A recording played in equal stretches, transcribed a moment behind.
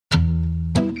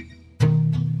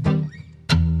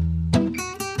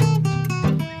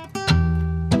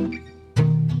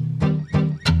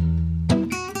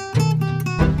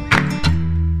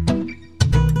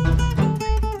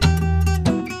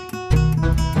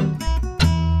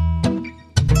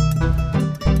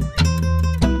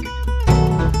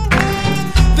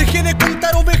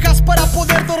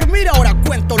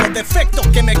defectos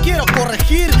que me quiero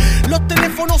corregir. Los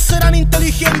teléfonos serán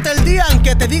inteligentes el día en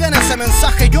que te digan ese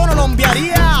mensaje, yo no lo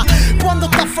enviaría. Cuando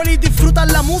estás feliz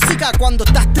disfrutas la música, cuando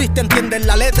estás triste entiendes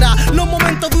la letra. Los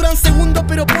momentos duran segundos,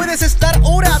 pero puedes estar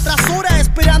hora tras hora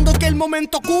esperando que el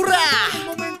momento ocurra.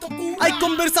 Hay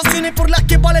conversaciones por las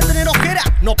que vale tener ojera.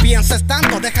 No pienses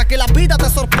tanto, deja que la vida te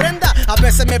sorprenda. A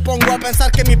veces me pongo a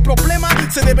pensar que mis problemas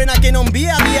se deben a que no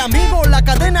envía a mi amigo la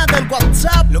cadena del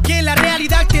WhatsApp. Lo que la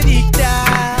realidad te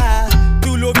dicta,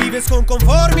 tú lo vives con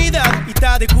conformidad y te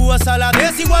adecuas a la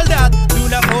desigualdad de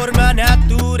una forma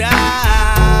natural.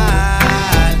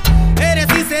 Eres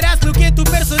y serás lo que tu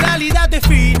personalidad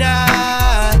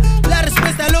defina, la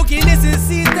respuesta a lo que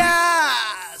necesitas.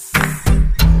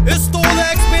 Es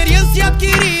toda experiencia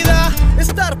adquirida.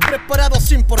 Estar preparado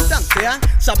es importante, ¿eh?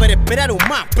 Saber esperar un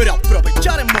más, pero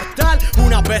aprovechar es mortal.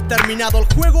 Una vez terminado el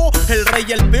juego, el rey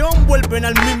y el peón vuelven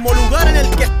al mismo lugar en el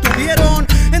que estuvieron.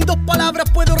 En 2 palabras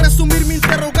puedo resumir mi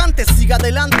interrogante: siga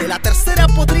adelante. La tercera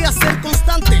podría ser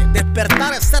constante.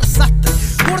 Despertar es ser sastre.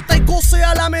 Corta y cose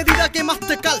a la medida que más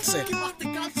te calce.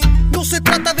 No se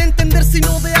trata de entender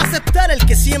sino de aceptar. El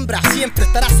que siembra siempre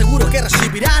estará seguro que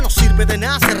recibirá. No sirve de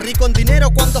nada ser rico en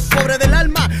dinero cuando es pobre del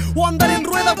alma, o andar en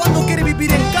rueda cuando quiere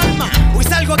vivir en calma. Hoy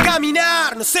salgo a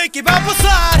caminar, no sé qué va a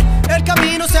pasar. El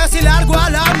camino se hace largo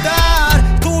al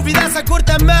andar. Tu vida se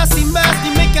acorta más y más.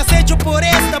 Dime qué has hecho por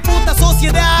esta puta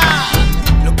sociedad.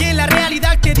 Lo que la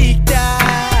realidad te dicta,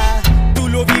 tú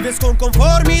lo vives con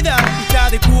conformidad y te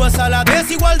adecuas a la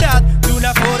desigualdad de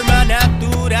una forma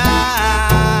natural.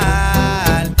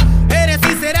 Eres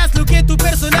y serás lo que tu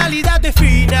personalidad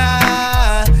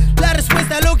defina, la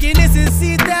respuesta a lo que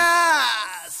necesitas.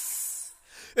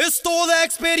 Es toda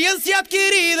experiencia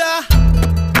adquirida.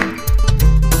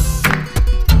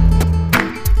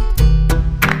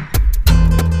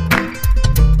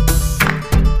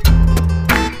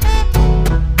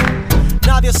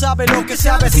 Nadie sabe lo que se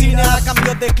avecina.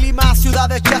 Cambios de clima,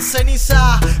 ciudades ya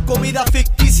ceniza. Comida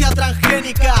ficticia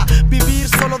transgénica. Vivir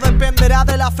solo dependerá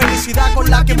de la felicidad con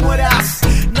la que mueras.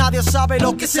 Nadie sabe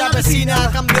lo que se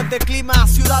avecina. Cambios de clima,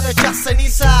 ciudades ya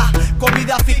ceniza.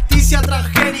 Comida ficticia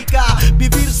transgénica.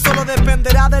 Vivir solo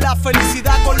dependerá de la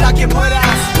felicidad con la que mueras.